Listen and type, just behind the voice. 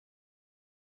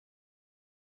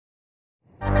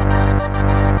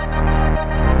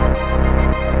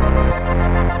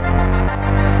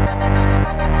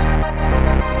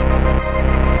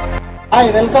Hi,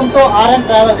 welcome to RN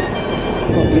Travels.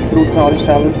 तो इस root में ऑरेंज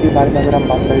ट्रैवल्स के बारे में अगर हम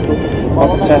बात करें तो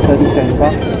बहुत अच्छा सर्विस है इनका.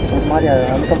 हमारे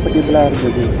अनकम्फर्टेबलाக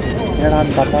இருந்தது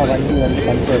என்னடான்னு பார்த்தா வண்டி வந்து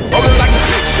puncture.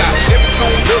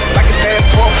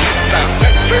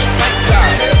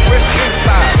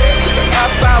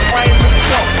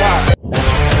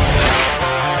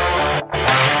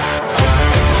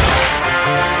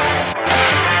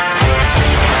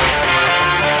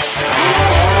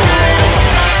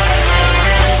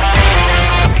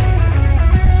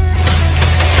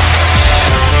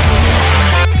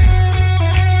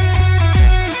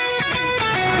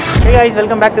 Hey guys,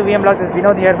 welcome back to VINOD. This is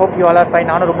VINOD here. Hope you all are fine.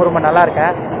 நானும் ரொம்ப நல்லா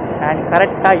இருக்கேன். அண்ட்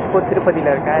கரெக்டாக இப்போ திருப்பதியில்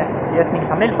இருக்கேன். எஸ்,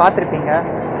 நீங்கள் தமிழ் பார்த்துருப்பீங்க.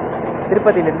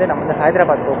 திருப்பதியிலேருந்து நம்ம வந்து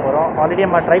ஹைதராபாத் போக போகிறோம். ஆல்ரெடி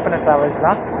நம்ம ட்ரை பண்ண ட்ராவல்ஸ்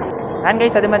தான். एंड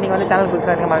गाइस அதே மாதிரி நீங்கள் வந்து चैनल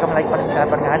புதுசாக இருக்க மறக்காம லைक பண்ணுங்கள், शेयर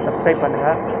பண்ணுங்கள் एंड सब्सक्राइब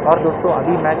பண்ணுங்கள். और दोस्तों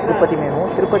अभी मैं तिरुपति में हूँ.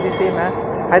 तिरुपति से मैं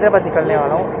हैदराबाद निकलने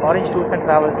वाला हूँ ऑरेंज टूर्स एंड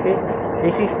ट्रैवल्स के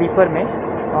AC स्लीपर में.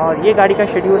 और ये गाड़ी का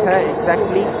शेड्यूल है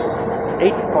एग्जैक्टली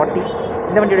 8:40.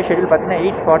 இந்த வண்டியோட ஷெடியூல் பார்த்தீங்கன்னா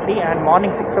 8:40 அண்ட்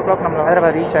மார்னிங் 6 o'clock நம்ம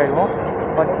ஹைதராபாத் ரீச் ஆகிடுவோம்.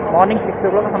 பட் மார்னிங் 6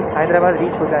 o'clock हम हैदराबाद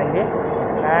रीच हो जाएंगे.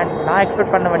 அண்ட் நான்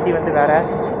எக்ஸ்பெக்ட் பண்ண வண்டி வந்து வேறு,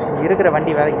 இங்கே இருக்கிற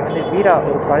வண்டி வேறு. இங்கே வந்து வீரா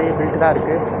ஒரு பழைய बिल्ट தான்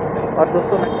இருக்குது. और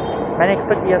दोस्तों मैंने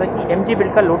एक्सपेक्ट किया था कि MG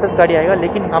बिल्ट का लोटस गाड़ी आएगा,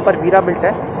 लेकिन यहाँ पर वीरा बिल्ट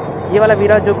है. ये वाला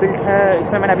वीरा जो बिल्ट है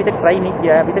इसमें मैंने अभी तक ट्राई नहीं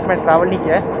किया है, अभी तक मैंने ट्रैवल नहीं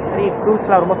किया है. ये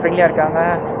क्रूज़லாம் ரொம்ப फ्रेंडलिயாக இருக்காங்க.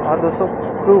 और दोस्तों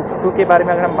क्रू के बारे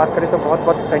में अगर हम बात करें तो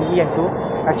बहुत फ्रेंडली है क्रू.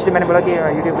 एक्चुअली मैंने बोला कि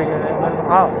यूट्यूब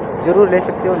हाँ ज़रूर ले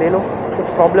सकते हो, ले लो, कुछ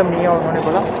प्रॉब्लम नहीं है. उन्होंने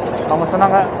बोला, அவங்க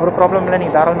சொன்னாங்க ஒரு ப்ராப்ளம் இல்லை,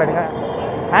 நீங்கள் தாராளமாக எடுங்க.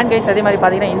 அண்ட் கைஸ் அதே மாதிரி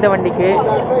பார்த்தீங்கன்னா இந்த வண்டிக்கு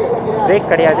ब्रेक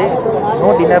கிடையாது, नो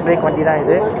डिनर ब्रेक वंडी தான்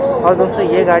இது. और दोस्तों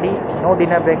ये गाड़ी नो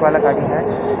डिनर ब्रेक वाला गाड़ी है,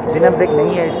 डिनर ब्रेक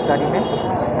नहीं है इस गाड़ी में.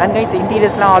 அண்ட் கைஸ்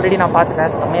இன்டீரியர்ஸ்லாம் ஆல்ரெடி நான்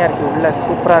பார்த்துட்டேன், செம்மையாக இருக்குது, உள்ளே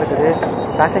சூப்பராக இருக்குது.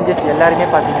 பேசஞ்சர்ஸ் எல்லாருமே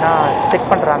பார்த்தீங்கன்னா செக்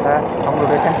பண்ணுறாங்க,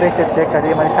 அவங்களோட टेम्परेचर चेक,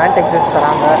 அதே மாதிரி सैनिटाइजर्स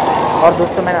करांग. और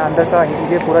दोस्तों मैंने अंदर का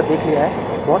इंटीरियर पूरा देख लिया है,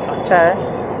 बहुत अच्छा है,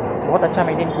 बहुत अच्छा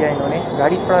मेंटेन किया है इन्होंने.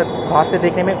 गाड़ी थोड़ा बाहर से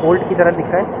देखने में ओल्ड की तरह दिख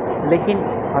रहा है, लेकिन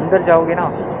अंदर जाओगे ना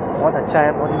बहुत अच्छा है.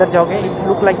 अंदर जाओगे it's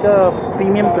look like the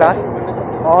premium class.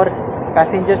 और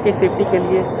पैसेंजर के सेफ्टी के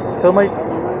लिए थर्मल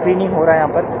स्क्रीनिंग हो रहा है,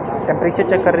 यहाँ पर टेम्परेचर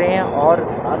चेक कर रहे हैं और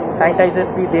सैनिटाइजर्स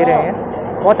भी दे रहे हैं.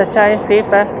 बहुत अच्छा है,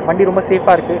 सेफ़ है वंडी, ரொம்ப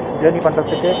சேஃபாக இருக்குது ஜர்னி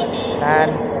பண்ணுறதுக்கு.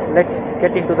 And let's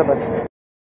get in to the bus.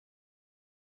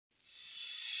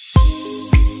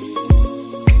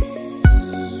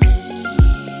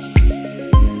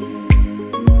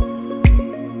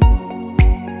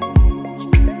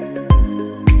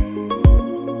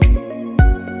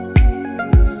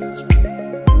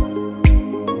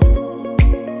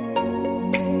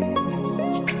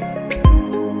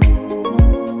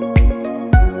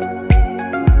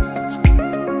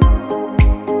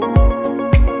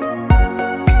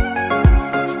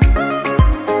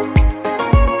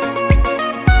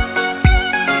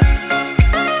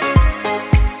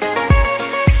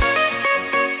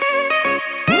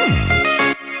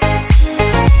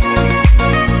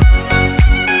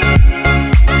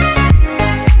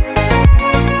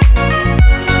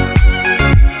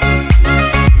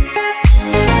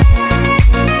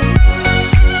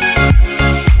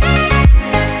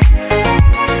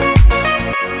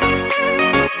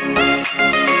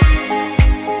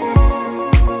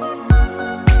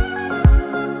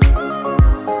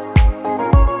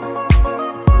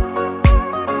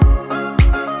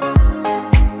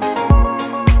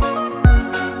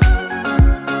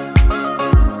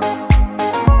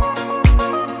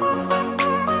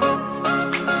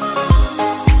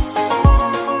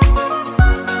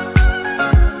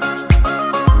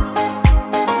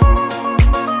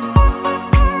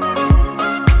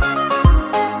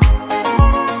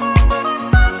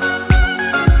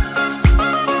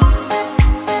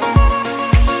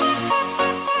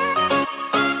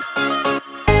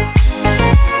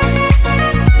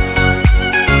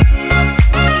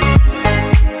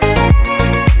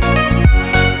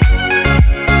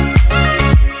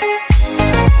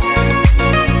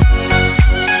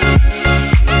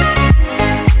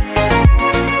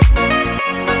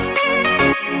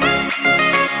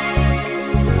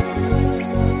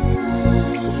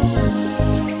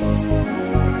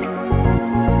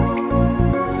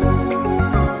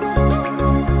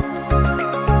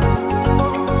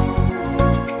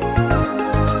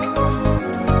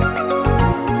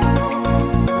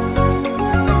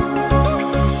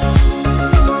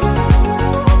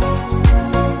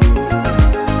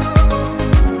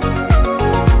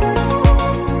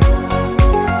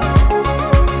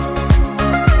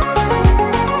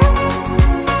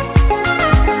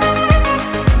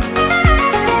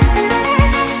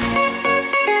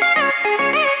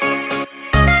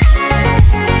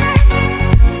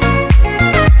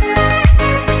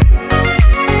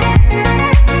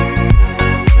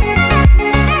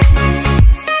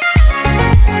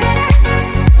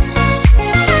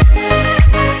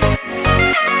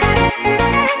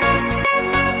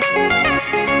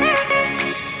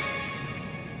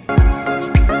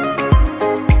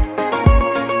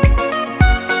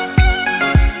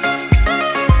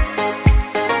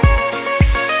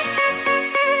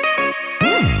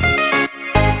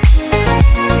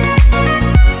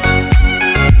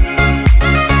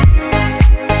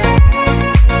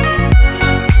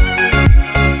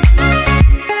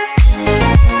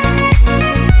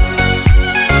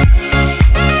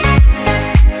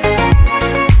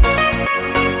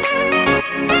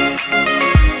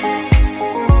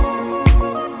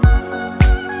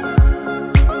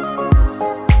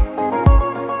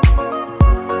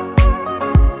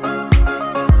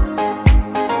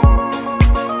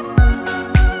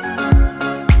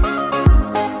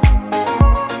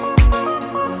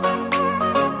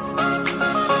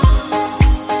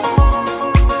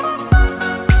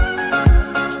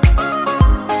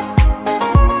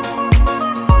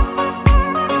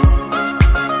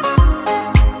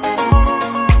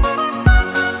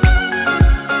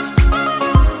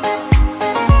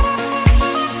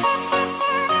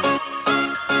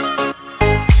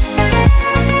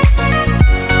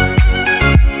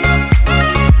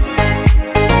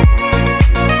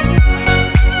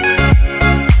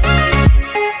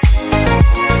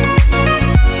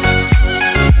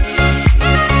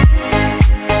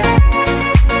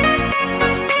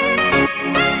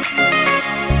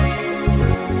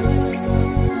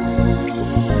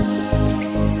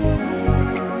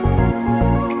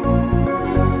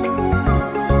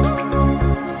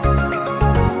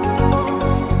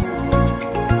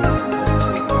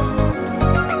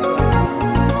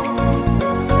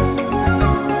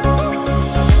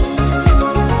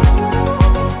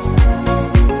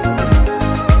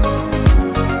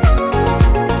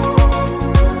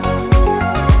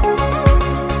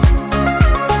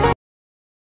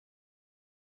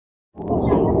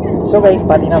 So guys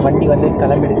பார்த்தீங்கன்னா வண்டி வந்து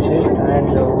கிளம்பிடுச்சு.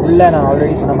 அண்ட் உள்ளே நான்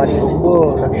ஆல்ரெடி சொன்ன மாதிரி ரொம்ப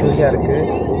லக்ஸுரியாக இருக்குது.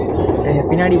 எங்கள்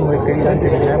பின்னாடி உங்களுக்கு தெரியலான்னு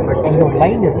தெரியல, பட் இங்கே ஒரு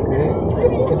லைட் இருக்குது.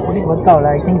 எப்படி ஒர்க் ஆகல.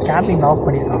 ஐ திங்க் கேபின் ஆஃப்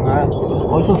பண்ணியிருக்காங்க.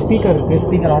 ஆல்சோ ஸ்பீக்கர் இருக்குது.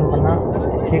 ஸ்பீக்கர் ஆன் பண்ணால்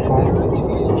கேட்கும்.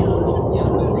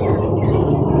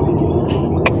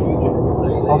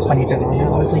 ஆஃப் பண்ணிட்டேன்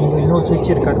நான். ஆல்சோ இங்கே இன்னொரு ஸ்விட்ச்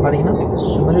இருக்குது. அது பார்த்தீங்கன்னா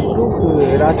நம்ம வந்து க்ரூக்கு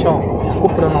ஏதாச்சும்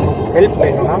கூப்பிடணும், நமக்கு ஹெல்ப்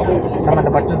வேணும்னா நம்ம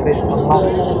அந்த பட்டன் ப்ரெஸ் பண்ணலாம்.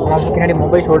 ஆல்சோ பின்னாடி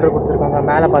மொபைல் ஹோல்டர் கொடுத்துருக்காங்க.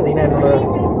 மேலே பார்த்தீங்கன்னா என்னோடய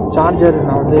சார்ஜர்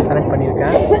நான் வந்து கனெக்ட்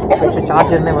பண்ணியிருக்கேன். கொஞ்சம்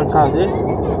சார்ஜர்னே ஒர்க் ஆகுது.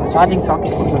 சார்ஜிங்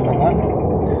சாக்கெட் கொடுத்துருக்காங்க.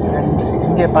 அண்ட்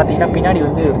இங்கே பார்த்தீங்கன்னா பின்னாடி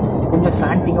வந்து கொஞ்சம்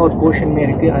ஸ்லாண்டிங்காக ஒரு போர்ஷனுமே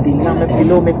இருக்குது. அது இல்லாமல்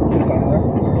பில்லோவுமே கொடுத்துருக்காங்க.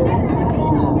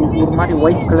 ஒரு மாதிரி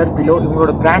ஒயிட் கலர் பில்லோ.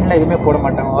 இவங்களோட ப்ராண்டில் எதுவுமே போட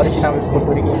மாட்டாங்க. ஆரஞ்ச் ட்ராவல்ஸ் பொறுத்த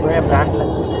வரைக்கும் எப்போவே ப்ராண்டில்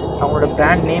அவங்களோட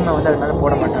ப்ராண்ட் நேமை வந்து அது மேலே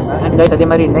போட மாட்டாங்க. அண்ட் அதே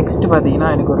மாதிரி நெக்ஸ்ட் பார்த்தீங்கன்னா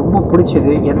எனக்கு ரொம்ப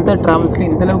பிடிச்சது, எந்த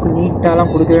ட்ராவல்ஸ்லையும் இந்தளவுக்கு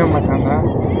நீட்டாலாம் கொடுக்கவே மாட்டாங்க.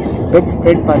 பெட்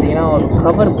ஸ்ப்ரெட் பார்த்தீங்கன்னா ஒரு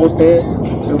கவர் போட்டு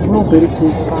எவ்வளோ பெருசு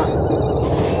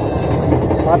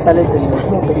பார்த்தாலே தெரியும்.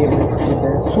 எவ்வளோ பெரிய பெட்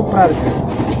ஸ்ப்ரெட்டு சூப்பராக இருக்குது.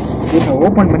 இதை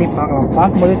ஓப்பன் பண்ணி பார்க்கலாம்.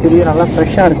 பார்க்கும்போதே தெரியும் நல்லா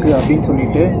ஃப்ரெஷ்ஷாக இருக்குது அப்படின்னு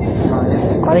சொல்லிட்டு.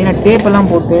 பார்த்தீங்கன்னா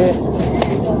டேப்பெல்லாம் போட்டு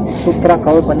சூப்பராக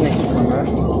கவர் பண்ணி வச்சுருக்காங்க.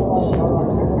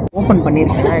 ஓப்பன்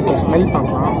பண்ணியிருக்கேன். இப்போ ஸ்மெல்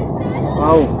பார்க்கலாம்.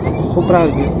 வாவ், சூப்பராக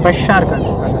இருக்குது. ஃப்ரெஷ்ஷாக இருக்குது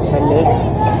அந்த ஸ்மெல்லு.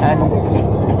 அண்ட்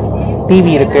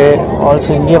டிவி இருக்குது.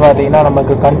 ஆல்சோ இங்கே பார்த்தீங்கன்னா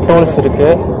நமக்கு கண்ட்ரோல்ஸ்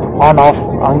இருக்குது. ஆன் ஆஃப்,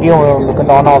 அங்கேயும் உங்களுக்கு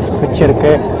வந்து ஆன் ஆஃப் ஸ்விட்ச்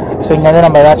இருக்குது. ஸோ இங்கே வந்து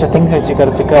நம்ம ஏதாச்சும் திங்ஸ்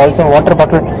வச்சுக்கிறதுக்கு. ஆல்சோ வாட்டர்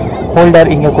பாட்டில் होल्डर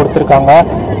इங்கே கொடுத்துருக்காங்க.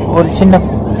 ஒரு சின்ன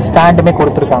स्टैंड में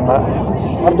கொடுத்துருக்காங்க.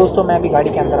 और दोस्तों मैं अभी गाड़ी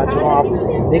के अंदर आ चुका हूँ. आप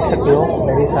देख सकते हो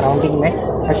मेरी सराउंडिंग में.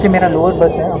 एक्चुअली मेरा लोअर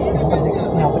बर्थ है. आप यहाँ पर देख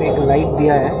सकते हैं, यहाँ पर एक लाइट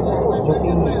दिया है जो कि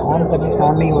ऑन करने से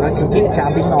ऑन नहीं हो रहा क्योंकि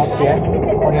कैबिन में ऑफ किया है.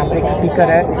 और यहाँ पर एक स्पीकर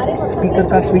है. स्पीकर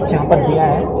का स्विच यहाँ पर दिया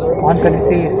है. ऑन करने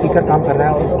से स्पीकर काम कर रहा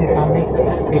है. और उसके सामने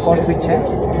एक और स्विच है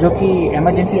जो कि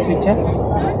एमरजेंसी स्विच है.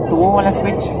 तो वो वाला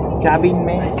स्विच कैबिन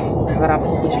में अगर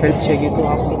आपको कुछ हेल्प चाहिए तो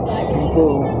आप उनको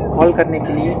कॉल करने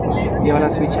के लिए ये वाला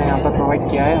स्विच है यहाँ पर प्रोवाइड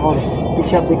किया है. और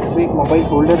पीछे आप देख सकते हैं एक मोबाइल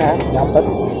होल्डर है. यहाँ पर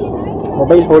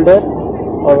मोबाइल होल्डर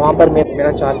और वहाँ पर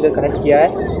मेरा चार्जर कनेक्ट किया है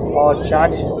और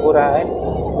चार्ज हो रहा है,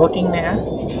 वर्किंग में है.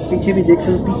 पीछे भी देख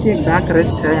सकते हो, पीछे एक बैक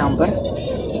रेस्ट है. यहाँ पर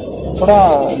थोड़ा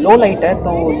लो लाइट है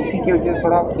तो इसी की वजह से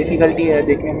थोड़ा डिफ़िकल्टी है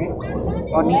देखने में.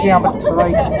 और नीचे यहाँ पर थोड़ा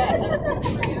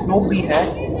स्लोप भी है.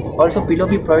 ऑल्सो पिलो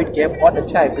भी प्रोवाइड किया है. बहुत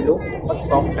अच्छा है पिलो, बहुत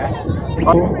सॉफ्ट है.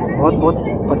 और बहुत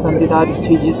पसंदीदा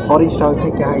चीज़ इस ऑरेंज ट्रैवल्स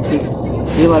में क्या है कि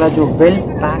ये वाला जो वेल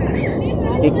पैक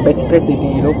एक बेड स्प्रेड देते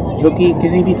हैं ये लोग, जो कि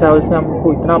किसी भी ट्रैवल्स में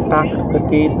हमको इतना पैक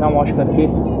करके इतना वॉश करके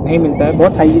नहीं मिलता है.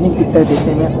 बहुत हाइजीनिक दिखता है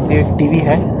देखने में. एक टीवी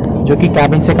है जो कि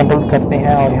कैबिन से कंट्रोल करते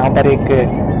हैं. और यहाँ पर एक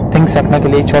थिंग्स रखने के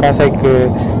लिए छोटा सा एक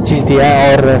चीज़ दिया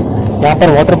है. और यहाँ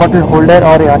पर वाटर बॉटल होल्डर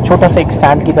और छोटा सा एक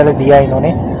स्टैंड की तरह दिया है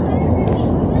इन्होंने.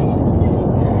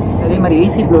 அதே மாதிரி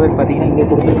ஏசி ब्लोअर பார்த்தீங்கன்னா இங்கே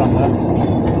கொடுத்துருக்காங்க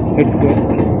हेड के.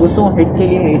 दोस्तों हेड के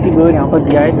लिए एसी ब्लोअर यहाँ पर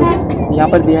दिया है. जो यहाँ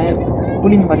पर दिया है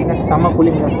कूलिंग பார்த்தீங்கன்னா செம்ம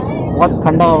கூலிங், बहुत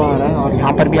ठंडा हवा आ रहा है. और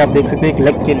यहाँ पर भी आप देख सकते हैं एक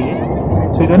लेग के लिए.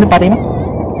 ஸோ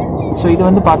இது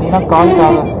வந்து பார்த்தீங்கன்னா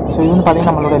காலுக்காக. ஸோ இது வந்து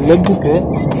பார்த்தீங்கன்னா நம்மளோட லெக்குக்கு.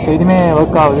 ஸோ இதுவுமே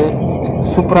ஒர்க் ஆகுது.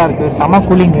 சூப்பராக இருக்குது, செம்ம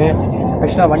கூலிங்கு.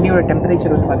 ஸ்பெஷலாக வண்டியோட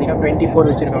டெம்பரேச்சர் வந்து பார்த்தீங்கன்னா 24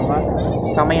 வச்சுருக்காங்க.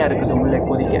 செமையாக இருக்குது உள்ளே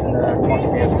இப்போதைக்கு அந்த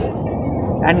அட்மாஸ்பியர்.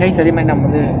 அண்ட் கைஸ் அதே மாதிரி நம்ம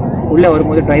வந்து உள்ளே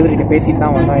வரும்போது டிரைவர்கிட்ட பேசிட்டு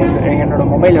தான் வந்தோம். என்னோடய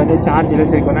மொபைல் வந்து சார்ஜ் இல்லை,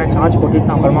 சரி கொஞ்சம் சார்ஜ் போட்டுட்டு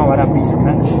நான் அப்புறமா வரேன் அப்படின்னு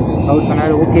சொன்னேன். அவர்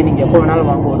சொன்னார் ஓகே நீங்கள் எப்போ வேணாலும்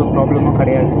வாங்க, ஒரு ப்ராப்ளமும்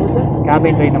கிடையாது.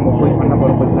 கேபிन राइड நம்ம போய் பண்ண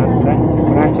போகிறோம் கொஞ்ச நேரத்தில்.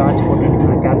 मैं चार्ज போட்டுட்டு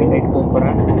मैं कैबिन राइड போக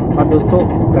போகிறேன். और दोस्तों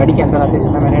गाड़ी के अंदर आते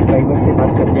समय मैंने ड्राइवर से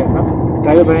बात कर लिया था.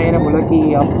 ड्राइवर भैया ने बोला कि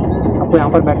आपको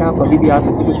यहाँ पर बैठा आप कभी भी आ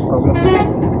सकते, कुछ प्रॉब्लम नहीं.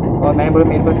 और मैंने बोला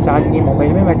मेरे पास चार्ज नहीं है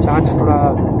मोबाइल में, मैं चार्ज थोड़ा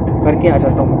करके आ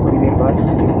जाता हूँ थोड़ी देर बाद.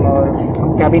 और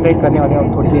हम कैबिन राइड करने वाले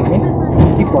हैं थोड़ी देर में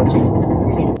ही पहुँचेंगे.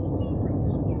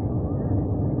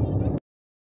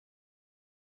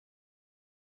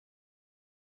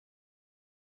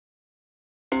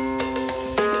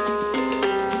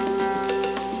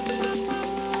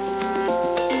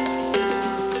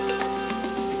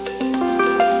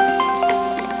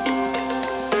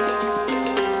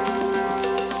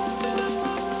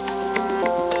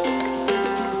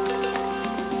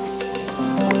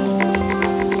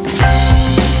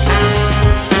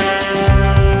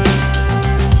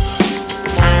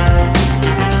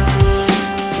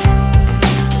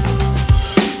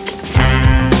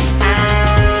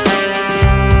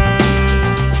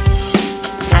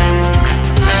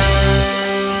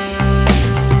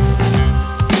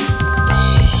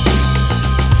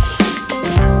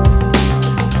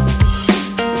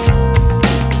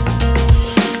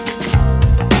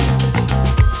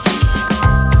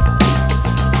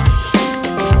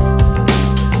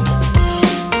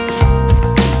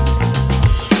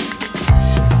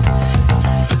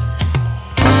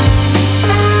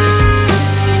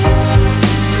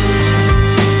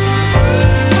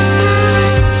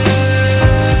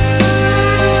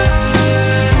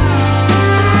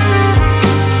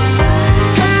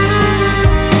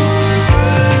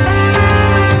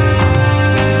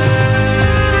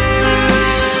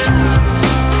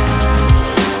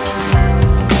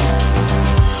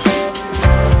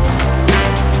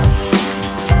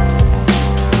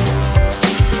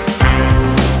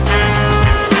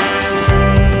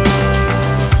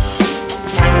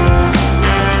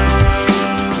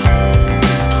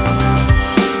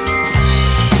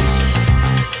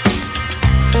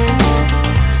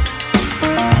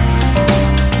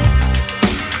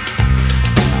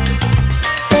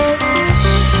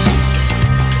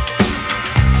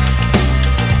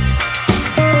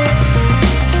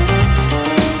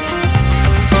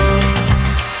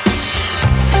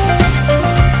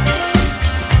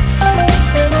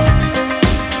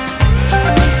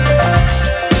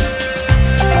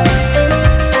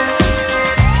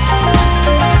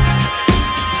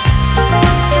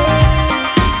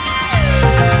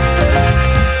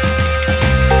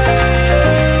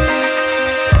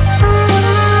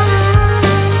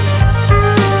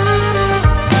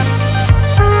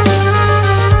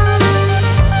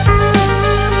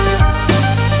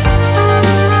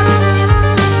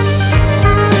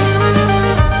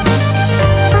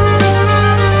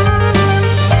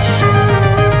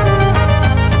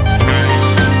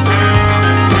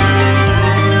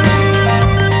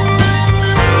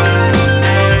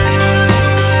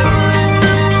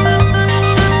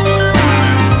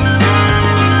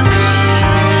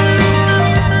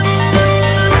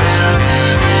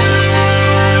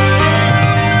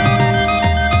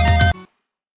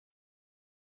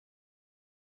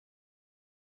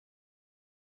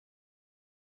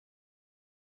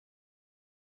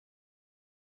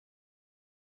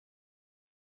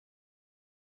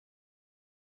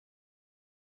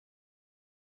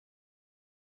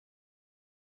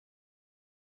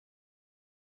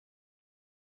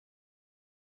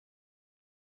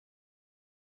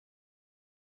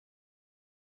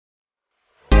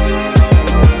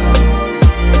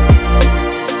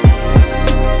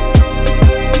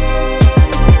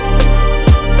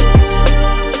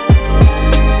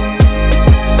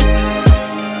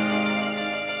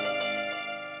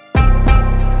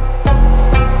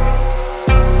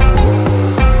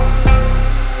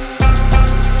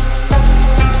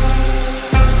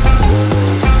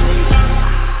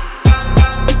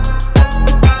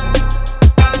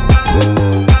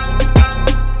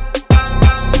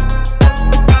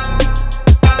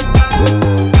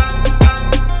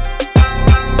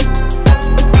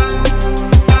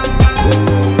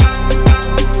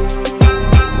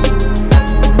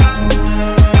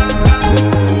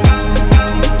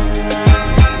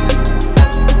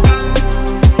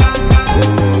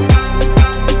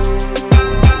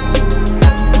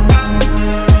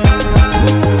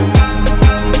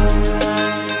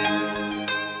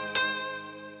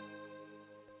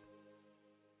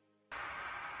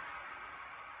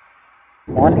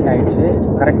 மார்னிங் ஆகிடுச்சு,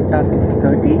 கரெக்டாக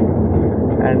 6:30.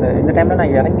 அண்ட் இந்த டைமில்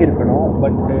நான் இறங்கியிருக்கணும்,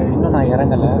 பட் இன்னும் நான்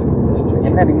இறங்கலை.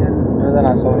 என்ன ரீசன்ன்றதை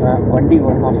நான் சொல்கிறேன். வண்டி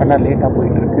ஒரு ½ hour लेटा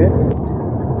போயிட்டுருக்கு.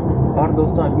 और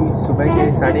दोस्तों अभी सुबह के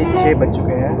 6:30 बज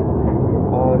चुके हैं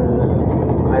और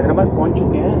हैदराबाद पहुंच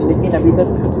चुके हैं, लेकिन अभी तक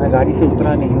मैं गाड़ी से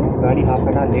उतरा नहीं हूँ. गाड़ी ½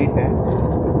 hour लेट है.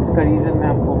 इसका रीज़न मैं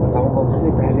आपको बताऊँगा.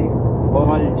 उससे पहले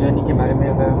ओवरऑल जर्नी के बारे में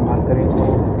अगर हम बात करें तो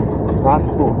रात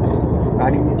को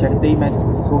गाड़ी में चढ़ते ही मैं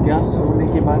सो गया. सोने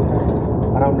के बाद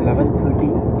अराउंड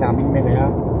 11:30 कैबिन में गया.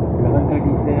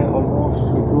 11:30 से ऑलमोस्ट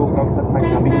 2 o'clock तक मैं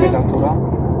कैबिन में था पूरा.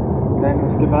 दैन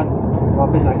उसके बाद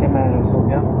वापस आके मैं सो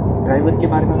गया. ड्राइवर के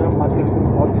बारे में अगर हम बात करें तो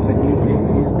बहुत फ्रेंडली थे.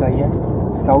 प्लीज़ गाई है.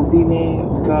 सऊदी में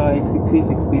उनका एक 6 years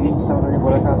एक्सपीरियंस था. उन्होंने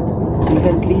बोला था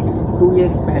रिसेंटली 2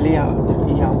 years पहले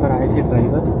यहाँ पर आए थे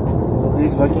driver.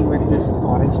 Is working with this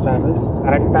orange travels.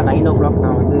 கரெக்டாக 9 o'clock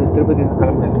நான் வந்து திருப்பதி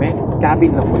கிளம்புனதுமே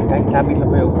கேபினில் போயிட்டேன். கேபினில்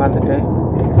போய் உட்காந்துட்டு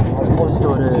ஆல்மோஸ்ட்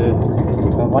ஒரு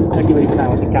 1:30 வரைக்கும்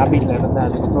நான் வந்து கேபினில் இருந்தேன்.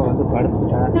 அதுக்கப்புறம் வந்து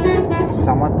படுத்துட்டேன்.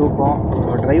 செம தூக்கம்.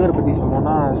 டிரைவர் பற்றி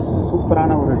சொன்னோன்னா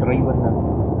சூப்பரான ஒரு டிரைவருங்க.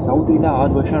 சவுதியில்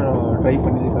 6 வருஷம் ட்ரைவ்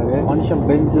பண்ணியிருக்காரு. மனுஷன்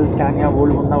பென்ஸு ஸ்கேனியா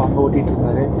ஓல்வோன் தான் அங்கே ஓட்டிகிட்டு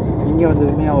இருக்காரு. இங்கே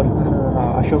வந்ததுமே அவருக்கு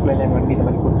அசோக்லேண்ட் வண்டி இந்த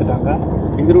மாதிரி கொடுத்துட்டாங்க.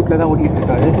 இந்த ரூட்டில் தான் ஓட்டிகிட்டு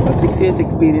இருக்காரு. 6 years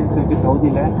எக்ஸ்பீரியன்ஸ் இருக்குது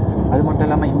சவுதியில். அது மட்டும்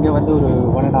இல்லாமல் இங்கே வந்து ஒரு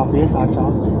 1.5 years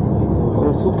ஆச்சான்.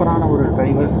 ஒரு சூப்பரான ஒரு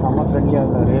டிரைவர். செம்ம ஃப்ரெண்ட்லியாக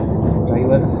இருந்தார்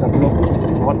ड्राइवर. सब लोग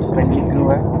बहुत फ्रेंडली क्रू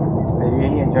है. I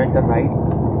really enjoy the ride.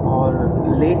 और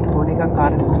लेट होने का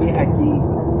कारण ये है कि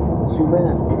सुबह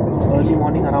अर्ली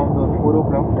मॉर्निंग अराउंड 4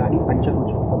 o'clock गाड़ी पंचर हो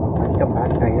चुका था. गाड़ी का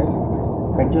बैक टायर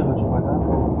पंचर हो चुका था,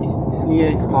 तो इसलिए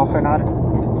 ½ hour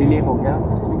डिले हो गया.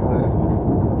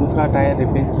 दूसरा टायर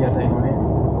रिप्लेस किया था इन्होंने.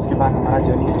 उसके बाद हमारा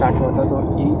जर्नी स्टार्ट हुआ था, तो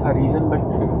यही था रीज़न. बट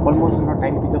ऑलमोस्ट उन्होंने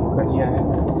टाइम पिकअप कर लिया है.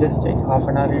 जस्ट एक ½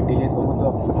 hour डिले तो वो तो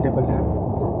अक्सेप्टेबल है.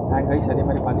 அண்ட் கைஸ் அதே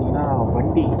மாதிரி பார்த்தீங்கன்னா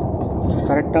வண்டி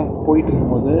கரெக்டாக போயிட்டு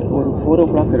இருக்கும்போது ஒரு 4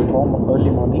 o'clock இருக்கும்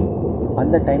ஏர்லி மார்னிங்.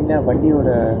 அந்த டைமில் வண்டியோட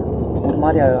ஒரு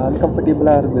மாதிரி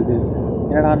அன்கம்ஃபர்டபுளாக இருந்தது.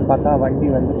 என்னடான்னு பார்த்தா வண்டி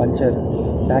வந்து பஞ்சர்,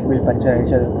 பேக் வீல் பஞ்சர்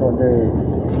ஆகிடுச்சு. அதுக்கப்புறம் வந்து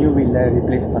நியூ வீலில்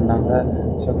ரீப்ளேஸ் பண்ணாங்க.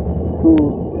 ஸோ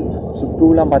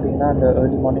க்ரூலாம் பார்த்தீங்கன்னா அந்த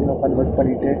ஏர்லி மார்னிங்கில் உட்காந்து ஒர்க்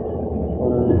பண்ணிவிட்டு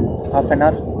ஒரு ½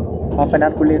 hour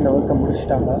இந்த ஒர்க்கை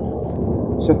முடிச்சுட்டாங்க.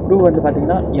 ஸோ க்ரூ வந்து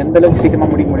பார்த்திங்கன்னா எந்தளவுக்கு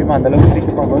சீக்கிரமாக முடிக்க முடியுமோ அந்தளவுக்கு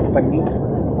சீக்கிரமாக ஒர்க் பண்ணி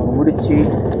முடித்து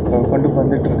கொண்டு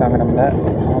வந்துட்டுருக்காங்க நம்மளை.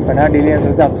 ½ hour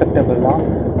டிலேன்றது அக்செப்டபிள் தான்.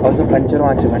 ஆல்சோ பஞ்சரும்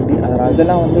ஆச்சு வண்டி. அதனால்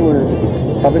இதெல்லாம் வந்து ஒரு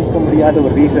தவிர்க்க முடியாத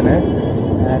ஒரு ரீசனு.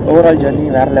 ஓவரால் ஜர்னி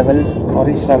வேறு லெவல்.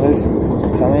 ஆரஞ்ச் ட்ராவல்ஸ்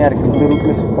செமையாக இருக்குது. இந்த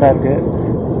ரூட்டில் சூப்பராக இருக்குது.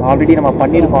 ஆல்ரெடி நம்ம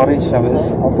பண்ணியிருக்கோம் ஆரஞ்ச் ட்ராவல்ஸ்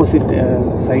ஆப்போசிட்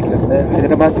சைட்லேருந்து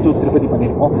ஹைதராபாத் டு திருப்பதி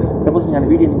பண்ணியிருக்கோம். சப்போஸ் நீங்கள் அந்த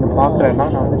வீடியோ நீங்கள் பார்க்குறேன்னா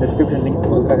நான் வந்து डिस्क्रिप्शन लिंक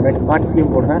கொடுக்குறேன்,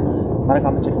 कार्ड्सலையும் போடுறேன்,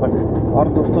 मरकाम चेक कर. और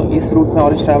दोस्तों इस रूट में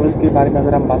ऑरेंज ट्रैवल्स के बारे में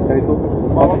अगर हम बात करें तो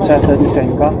बहुत अच्छा सर्विस है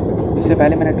इनका. इससे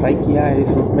पहले मैंने ट्राई किया है इस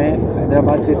रूट में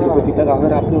हैदराबाद से तिरुपति तक.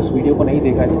 अगर आपने उस वीडियो को नहीं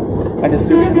देखा है तो मैं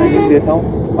डिस्क्रिप्शन में लिंक देता हूँ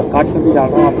और कार्ड्स में भी डाल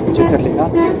रहा हूँ, आप चेक कर लेना.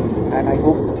 And I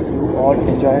hope you all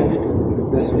enjoy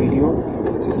this video.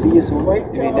 So see you soon in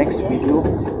the next video.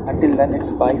 Until then,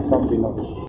 it's bye from VINOD.